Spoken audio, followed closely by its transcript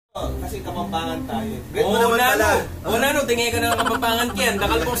Kasi Kapampangan tayo. Oo naman pala. Tingin ka na Kapampangan Ken.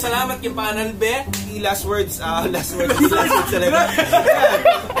 Dakal pong salamat yung paanan, be. Last words talaga.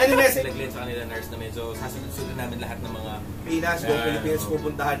 Anyway, Silaglit sa kanila Nars na medyo sasunod namin lahat ng mga Pinas, buong Pilipinas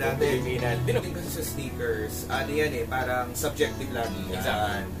pupuntahan natin. Dinapin kasi sa stickers, ano yan eh, parang subjective lagi.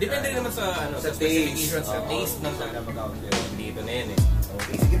 Exactly. Depende rin naman sa specifications, sa taste ng mag-outlet. Dito na yan eh.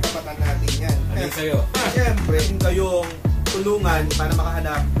 Okay, sige, tapatan natin yan. Ano sa'yo? Siyempre, kung kayong tulungan para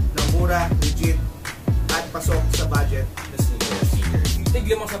makahanap ng mura, legit, at pasok sa budget na sneakers. Tig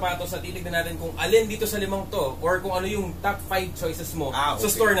limang sapatos at titignan natin kung alin dito sa limang to or kung ano yung top 5 choices mo sa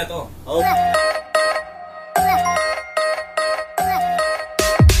store na to. Okay.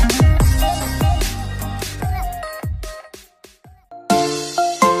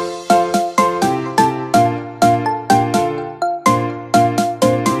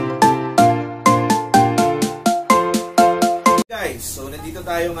 Guys, so nandito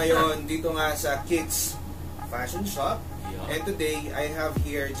tayo ngayon dito nga sa Kids Fashion Shop. And today, I have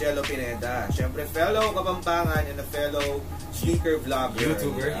here Jello Pineda. Siyempre, fellow Kapampangan and a fellow sneaker vlogger.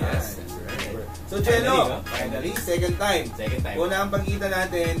 YouTuber, yes. That's right. So, Jello, finally, second time. Una ang pagkita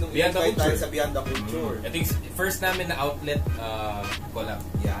natin nung invite tayo sa Beyond the Culture. I think first namin na outlet collab.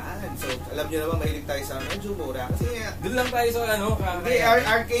 Yan. So, alam nyo naman, mahilig tayo sa medyo mura. Kasi, doon lang tayo sa ano. Hindi,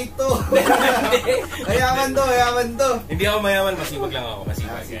 arcade to. Mayaman to. Hindi ako mayaman, masipag lang ako.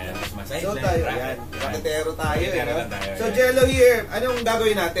 Masipag. So, tayo, yan. Raketero tayo. So, Jello here, anong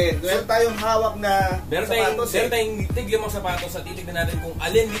gagawin natin? Meron tayong hawak na sapatos. Meron tayong tig limang sapatos at titignan natin kung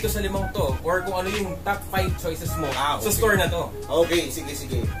alin dito sa limang to or kung ano yung top 5 choices mo sa store na to. Okay,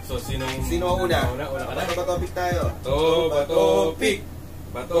 sige. So, sino ang una? Una ka na? Bato pick tayo. Bato pick.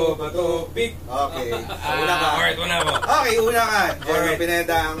 Okay. Una ka. Alright, una ako. Okay, una ka. Jello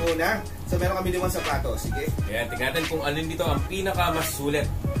Pineda ang una. So, meron kami limang sapatos. Sige. Yan, tignan natin kung alin dito ang pinaka mas sulit.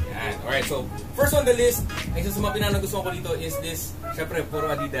 Yan. Alright, so first on the list, ay sa mga pinanagustuhan ko dito is this, syempre puro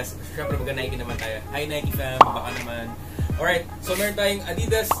Adidas, syempre mga Nike naman tayo. Hi Nike fam, baka naman. Alright, so meron tayong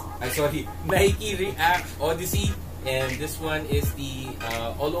Adidas, Nike React Odyssey, and this one is the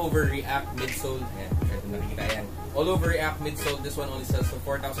all over React midsole. Yan, syempre nakikita yan. All over React midsole, this one only sells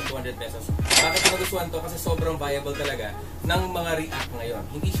for 4,200 pesos. Bakit nagustuhan to? Kasi sobrang viable talaga ng mga React ngayon.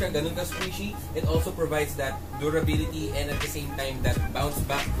 Hindi siya ganun ka squishy. It also provides that durability and at the same time that bounce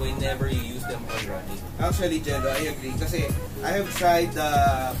back whenever you use them on running. Actually, Jello, I agree. Kasi I have tried the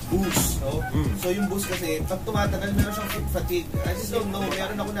Boost. No? So yung Boost kasi, pag tumatagal, meron siyang foot fatigue. I just don't know.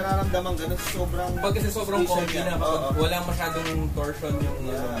 Meron ako nararamdaman ganun. Pag kasi sobrang comfy na, wala masyadong torsion yung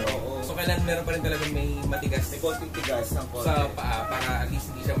so kailan meron pa rin talaga may matigas. May konting tigas ng konti. Sa paa, para at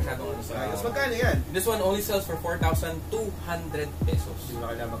least hindi siya masyadong sa... Ayos, magkano yan? This one only sells for 4,200 pesos. Hindi na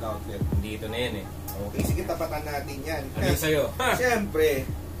kailangan mag-outlet. Dito na yan eh. Okay, sige, tapatan natin yan. Ano yung sa'yo? Siyempre,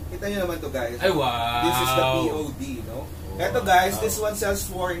 kita nyo naman to guys. Ay, wow! This is the POD, no? Ito guys, this one sells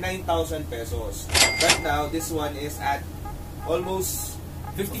for 9,000 pesos. Right now, this one is at almost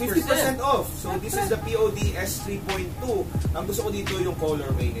 50% off. So this is the POD S3.2. Ang gusto ko dito yung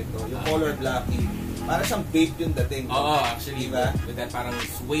colorway nito, yung color blacking. Para siyang vape yung dating. Oo, actually, diba? With that parang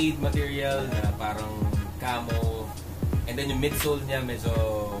suede material na parang camo. And then yung midsole niya, medyo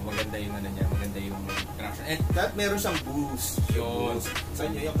maganda yung ano niya, maganda yung traction. And that meron siyang boost. Yun.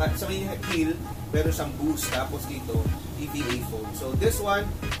 Sa yung heel, meron siyang boost. Tapos dito, EVA foam. So this one,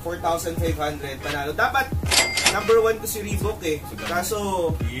 4,500 panalo. Dapat number 1 ko si Reebok eh.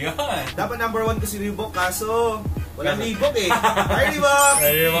 Kaso, dapat number 1 ko si Reebok. Kaso, walang Reebok eh. Hi Reebok!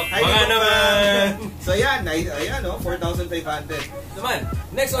 Hi Reebok! Mga naman! So yan, ayan o, 4,500. Naman,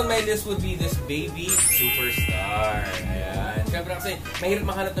 next on my list would be this Baby Superstar. Ayan. Siyempre kasi, mahirap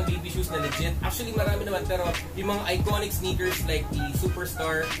makahanap ng baby shoes na legit. Actually, marami naman. Pero yung mga iconic sneakers like the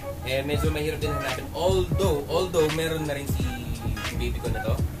Superstar, medyo mahirap din hanapin. Although, meron na rin si baby ko na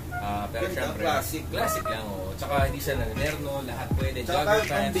to. Pero syempre, classic lang. Tsaka hindi siya nanerno, lahat pwede. Tsaka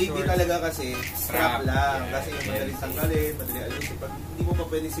ang baby talaga kasi, strap lang. Kasi yung madaling tanggalin, madaling ayusin. Pag hindi mo pa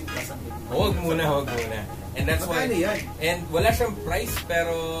pwede siglasan. Huwag muna. And that's why. And wala siyang price,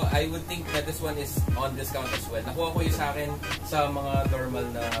 pero I would think that this one is on discount as well. Nakuha ko yung sa akin sa mga normal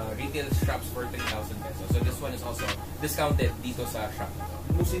na retail shops for 3,000 pesos. So this one is also discounted dito sa shop.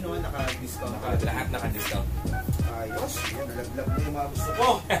 Musin naman naka-discount. Lahat naka-discount. Ayos. Yan, nalaglag na yung mga gusto ko.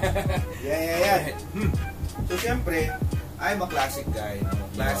 Yan. So, siyempre, I'm a classic guy. No?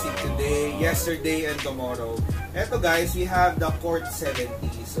 Classic today, yesterday, and tomorrow. Eto guys, we have the Court 70.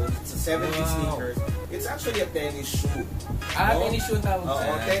 So, it's a 70 sneakers. It's actually a tennis shoe. Tennis shoe tawag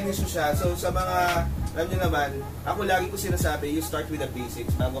siya. Tennis shoe siya. So, sa mga, alam nyo naman, ako lagi ko sinasabi, you start with the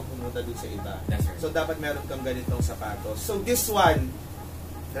basics bago pumunta dun sa iba. That's right. So, dapat meron kang ganitong sapatos. So, this one,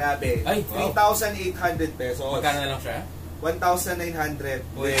 Grabe. Ay, wow. 3,800 pesos. Magkano na lang siya? 1,900.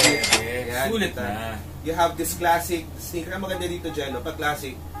 Pwede. Ayan, Sulit kita. na. You have this classic sneaker. Ang maganda dito, Jello, pag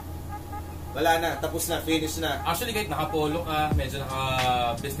classic, wala na, tapos na, finish na. Actually, kahit naka-polo ka, medyo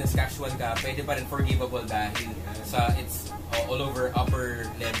naka-business casual ka, pwede pa rin forgivable dahil sa it's all over upper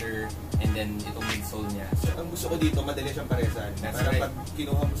leather and then itong midsole niya. So, Ang gusto ko dito, madali siyang paresan. That's Para right. pag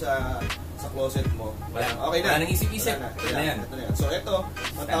kinuha mo sa closet mo, okay na. Wala nang isip-isip. Wala na. Ito na yan. Ito na yan. So ito,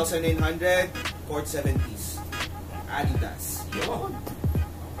 1,900, 470s. Adidas. Yun.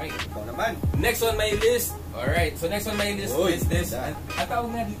 Okay. Ikaw naman. Next on my list. Alright, so next on my list Uy, is this. ganda. Ang tawag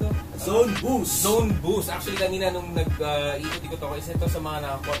nga dito? Zone Boost. Zone Boost. Actually, kanina nung nag-ikot-ikot ako, isa ito sa mga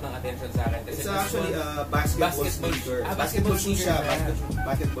nakakuha ng attention sa akin. Kasi It's this actually one, basketball sneaker. basketball shoes sneaker siya. siya.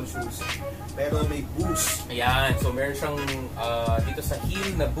 Basketball shoes. Pero may boost. Ayan, so meron siyang dito sa heel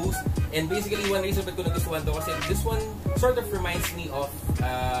na boost. And basically, one reason ba't ko nagustuhan to kasi this one sort of reminds me of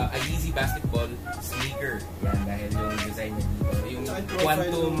a Yeezy basketball sneaker. Yan, dahil yung design niya dito. Yung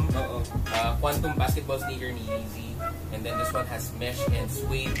quantum basketball sneaker ni Yeezy. And then this one has mesh and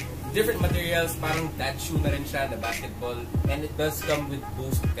suede. Different materials, parang that shoe na rin siya na basketball. And it does come with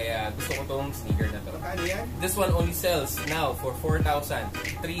boost, kaya gusto ko tong sneaker na to. Ano yan? This one only sells now for 4,300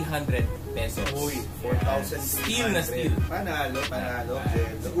 pesos. Uy, 4,000. Steel na steel. Panalo.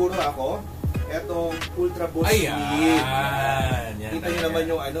 Siguro ako, etong Ultra Boost Ayan. Sleeve. Yan, Kita nyo naman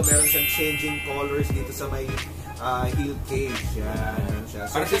yung meron siyang changing colors dito sa may heel cage. Yan siya.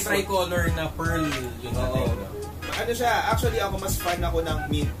 Parang siya tricolor na pearl yung natin. Ano siya, actually ako mas fan ako ng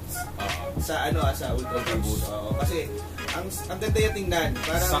mints sa Ultra Boost. Kasi ang ganda yung tingnan,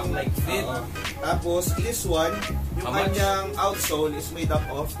 parang sock like fit. Tapos this one, yung kanyang outsole is made up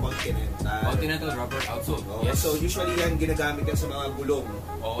of Continental rubber outsole. Yes. So usually yan ginagamit yan sa mga gulong.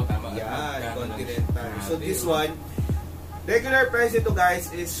 Oo, tama. Yan, Continental. So this one, regular price ito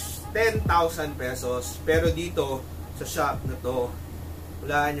guys is 10,000 pesos. Pero dito sa shop na to,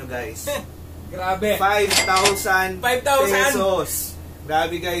 hulaan nyo guys. Grabe. 5,000 pesos.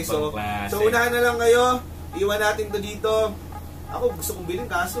 Grabe guys. So unahan na lang kayo. Iwan natin to dito. Ako gusto kong bilhin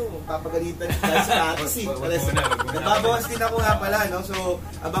kaso papagalitan dahil sa taxi. Nababawas din ako nga pala, no? So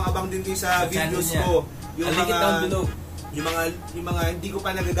abang-abang din sa videos ko. Yung mga hindi ko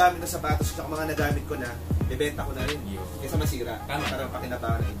pa nagagamit na sapatos at mga nagamit ko na, ibenta ko na rin. Kaysa masira. Para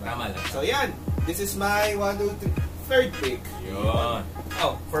pakinabangan ng iba. Tama lang. So yan. This is my 1, 2, 3. Third pick. Yun.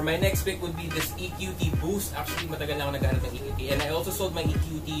 Oh, for my next pick would be this EQT Boost. Actually, matagal na ako naghahanap ng EQT. And I also sold my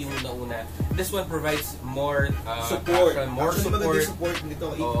EQT yung nauna. This one provides more support. More Actually, support. support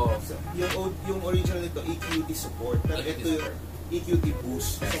nito. Oh. Yung original nito, EQT support. Pero EQT ito yung EQT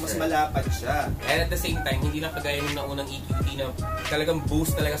Boost. So, mas malapad siya. And at the same time, hindi lang kagaya ng naunang EQT na talagang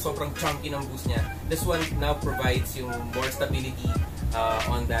boost, talaga sobrang chunky ng boost niya. This one now provides yung more stability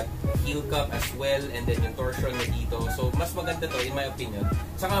on that heel cup as well, and then yung torsion na dito. So mas maganda to in my opinion.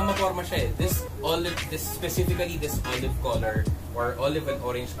 Saka maporma siya eh. Specifically this olive color or olive and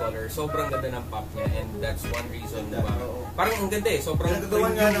orange color, sobrang ganda ng pop niya, and that's one reason why. Parang ang ganda eh. Sobrang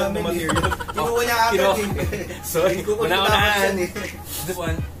nagagawan nga namin material. Kinuha niya agad eh. Sorry, una-unahan. eh. This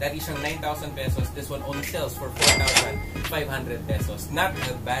one, that is siyang 9,000 pesos. This one only sells for 4,500 pesos. Not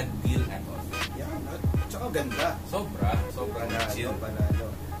a bad deal at all. Yeah, tsaka ganda. Sobrang chill.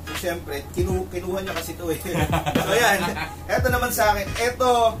 Panalo. So, syempre, kinuha niya kasi ito eh. So, yan. Ito naman sa akin.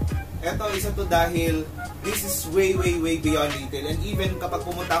 Ito, isa to dahil this is way beyond retail. And even kapag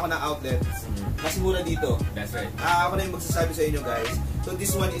pumunta ako ng outlets, mas mura dito. That's right. Ako na yung magsasabi sa inyo guys. So,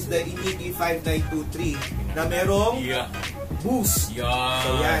 this one is the Iniki 5923 na merong boost. Yeah. So,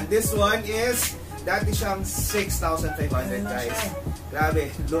 yan. This one is, dati siyang 6,500 guys.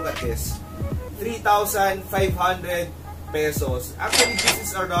 Grabe, look at this. 3,500 pesos. Actually, this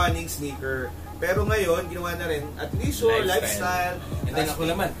is a running sneaker. Pero ngayon, ginawa na rin at leisure, lifestyle. And then ako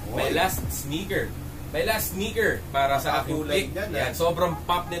naman, my last sneaker para sa aking pick. Yan, sobrang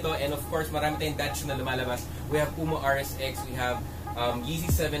pop nito, and of course, marami tayong dad shoe na lumalabas. We have Puma RSX, we have Yeezy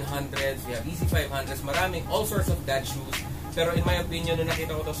 700s, we have Yeezy 500s, maraming all sorts of dad shoes. Pero in my opinion, nung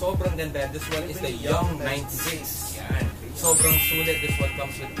nakita ko to, sobrang ganda. This one is the Young 96. Yan. Sobrang sulit. This one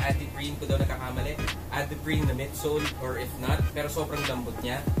comes with adiprene, kung daw nakakamali. Adiprene na midsole, or if not. Pero sobrang lambot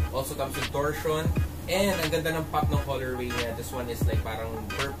niya. Also comes with torsion. And ang ganda ng pop ng colorway niya. This one is like parang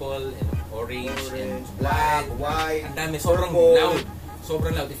purple and orange and black, white. Ang dami. Sobrang loud.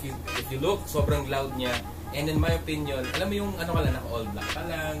 Sobrang loud. If you look, sobrang loud niya. And in my opinion, alam mo yung ano ka lang, all black ka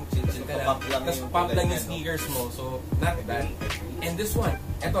lang, chill ka lang, tapos pop lang yung sneakers mo, so not bad. And this one,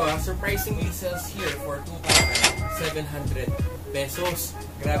 eto surprisingly sells here for 2,700 pesos.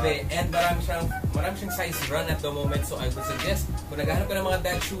 Grabe, and marami siyang size run at the moment, so I would suggest kung naghahanap ka ng mga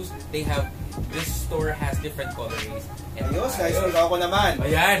dad shoes, this store has different colorways. Ayos guys, ako naman.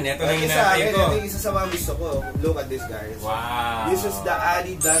 Ayan, ito na yung hinapin ko. Ito yung isa sa mga gusto ko. Look at this guys. Wow. This is the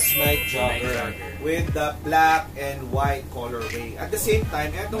Adidas Night Jogger with the black and white colorway. At the same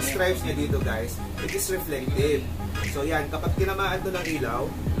time, itong stripes niya dito guys, it is reflective. So yan, kapag tinamaan to ng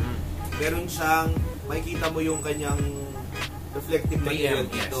ilaw, meron siyang, makikita mo yung kanyang reflective material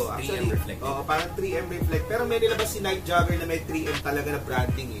dito. Actually, parang 3M reflect. Pero may nilabas si Night Jogger na may 3M talaga na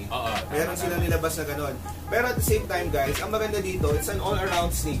branding eh. Meron sila nilabas na ganon. Pero at the same time guys, ang maganda dito, it's an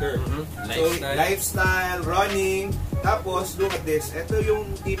all-around sneaker. So, lifestyle, running. Tapos, look at this. Ito yung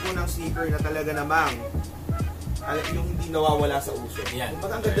tipo ng sneaker na talaga namang yung hindi nawawala sa uso. Ang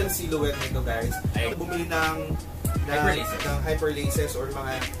ganda ng silhouette nito guys. Bumili ng hyper laces or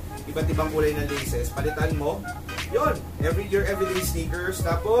mga iba't ibang kulay ng laces, palitan mo, yun, everyday sneakers.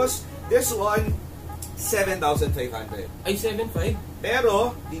 Tapos, this one, 7,500. Ay, 7,500?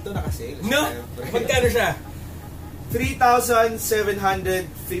 Pero, dito naka-sale. No! Magkano siya?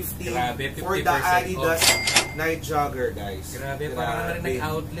 3,750 for the Adidas Night Jogger, guys. Grabe, parang na rin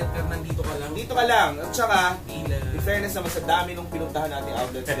nag-outlet pero nandito ka lang. Dito ka lang. At saka, in fairness naman sa dami nung pinuntahan natin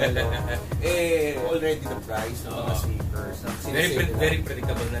outlets already the price ng mga sneakers. Very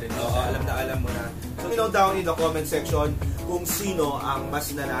predictable na rin. Alam mo na. So, down in the comment section kung sino ang mas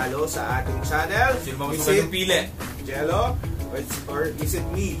nanalo sa ating channel. Sino ba masugal yung pili? Jello? Or is it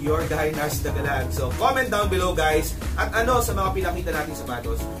me, your guy Nars Lagalag? So, comment down below guys. At ano sa mga pinakita nating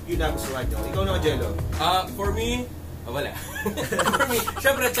sapatos, yun ang gustuhan nyo. Ikaw na, Jello? For me, wala. For me,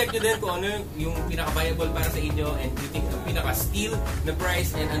 syempre check nyo din kung ano yung pinaka-viable para sa inyo and you think yung pinaka-steal na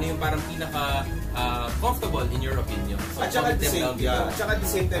price and ano yung parang pinaka-comfortable in your opinion. So, at saka at the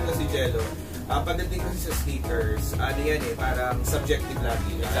same time na si Jello, pagdating kasi sa sneakers, ano yan eh, parang subjective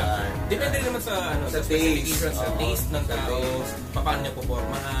lagi. Depende rin naman sa specifications, sa taste ng tao, paano niya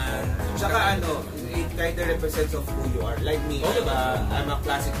pupormahan. Tsaka it kind of represents of who you are. Like me, I'm a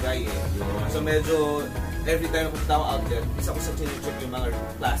classic guy eh. So medyo, every time na pupunta ako out there, isa ko sa chine-check yung mga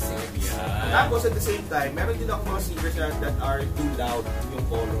classics. Tapos at the same time, meron din ako mga sneakers that are too loud yung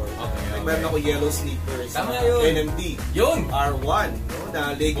color. Like meron ako yellow sneakers. Tama yun. NMD. Yun! R1.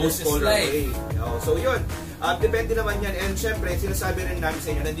 Na Lakers colorway. So yun. Depende naman yan. And syempre, sinasabi rin namin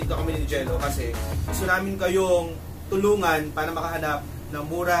sa inyo, nandito kami ni Jello kasi gusto namin kayong tulungan para makahanap ng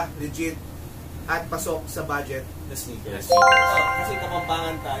mura, legit, at pasok sa budget na sneakers. Kasi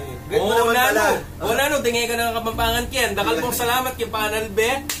kapampangan tayo. Wala no, tingay ka na ng kapampangan Ken. Dakal pong salamat kay Panel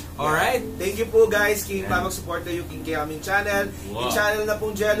Be. Alright. Thank you po guys. King pa mag-support kayo king kay aming channel. Yung channel na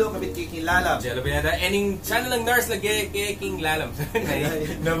pong Jello, kapit kay King Lalam. Jello Pineda. And yung channel ng Nars lagi kay King Lalam.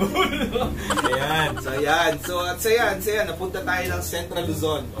 Nabulo. Ayan. So ayan. So at sa yan, napunta tayo ng Central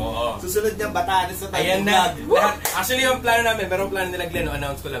Luzon. Susunod niyang Batanes na tayo. Ayan na. Actually yung plano namin, meron plano nila Glenn,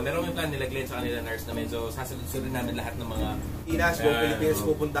 announce ko lang. Meron yung plano nila Glenn sa kanila Nars na medyo sasunod namin lahat ng mga Pilipinas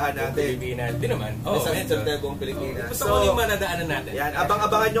pupuntahan natin. Pilipinas. Di naman. Sa buong Pilipinas. Basta kung yung manadaanan natin. Yan,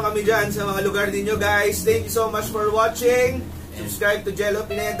 abang-abangan nyo kami dyan sa mga lugar ninyo guys. Thank you so much for watching. Subscribe to Jello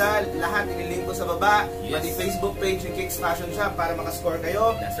Pineda. Lahat ililink ko sa baba. Pati Facebook page ng Kicks Fashion Shop para makascore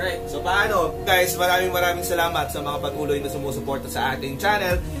kayo. That's right. So paano? Guys, maraming salamat sa mga patuloy na sumusuporta sa ating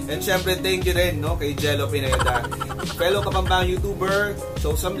channel. And syempre, thank you rin kay Jello Pineda. Fellow Kapampangan YouTuber,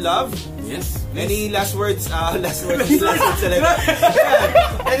 show some love. Yes. Any last words? Last words talaga.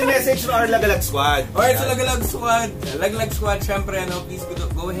 Any message to our Lagalag Squad? Alright, so Lagalag Squad, syempre, please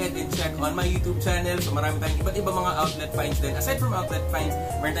go ahead and check on my YouTube channel. So marami tayong iba't ibang mga outlet finds din. Aside from outlet finds,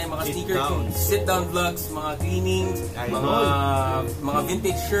 meron tayong mga sneaker tunes, sit-down vlogs, mga cleanings, mga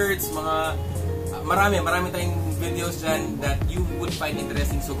vintage shirts, mga marami tayong videos dyan that you would find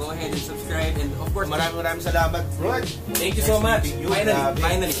interesting. So go ahead and subscribe. And of course, maraming salamat, bro. Thank you so much.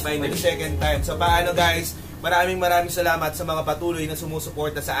 Finally. For the second time. So paano guys? Maraming salamat sa mga patuloy na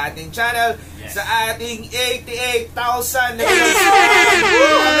sumusuporta sa ating channel, sa ating 88,000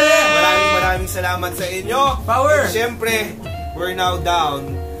 maraming salamat sa inyo. Power! And syempre, we're now down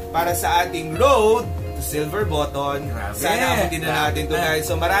para sa ating road to silver button. Sana abutin na natin to guys.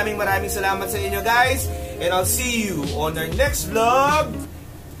 So maraming salamat sa inyo guys. And I'll see you on our next vlog.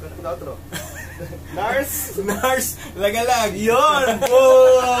 Outro. Nars Lagalag. Yon.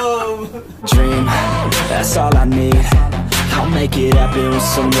 Boom. Dream, that's all I need. I'll make it happen with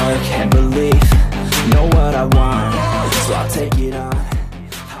some work and belief. Know what I want, so I'll take it on.